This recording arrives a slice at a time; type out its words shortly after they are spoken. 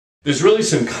There's really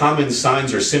some common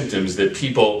signs or symptoms that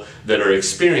people that are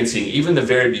experiencing even the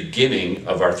very beginning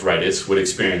of arthritis would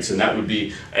experience, and that would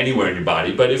be anywhere in your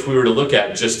body. But if we were to look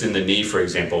at just in the knee, for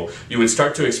example, you would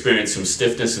start to experience some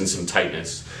stiffness and some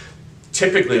tightness.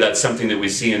 Typically, that's something that we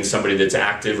see in somebody that's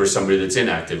active or somebody that's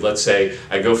inactive. Let's say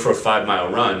I go for a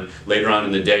 5-mile run, later on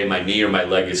in the day my knee or my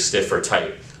leg is stiff or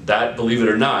tight. That, believe it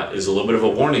or not, is a little bit of a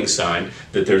warning sign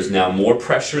that there's now more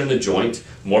pressure in the joint,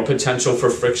 more potential for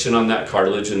friction on that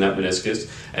cartilage and that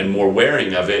meniscus, and more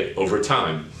wearing of it over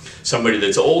time. Somebody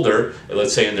that's older,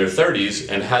 let's say in their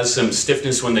 30s, and has some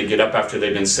stiffness when they get up after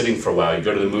they've been sitting for a while. You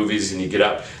go to the movies and you get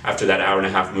up after that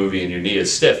hour-and-a-half movie and your knee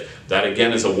is stiff. That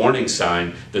again is a warning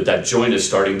sign that that joint is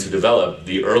starting to develop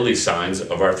the early signs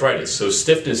of arthritis. So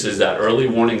stiffness is that early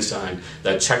warning sign,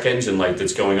 that check engine light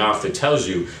that's going off that tells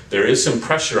you there is some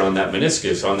pressure on that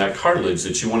meniscus, on that cartilage,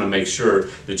 that you want to make sure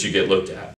that you get looked at.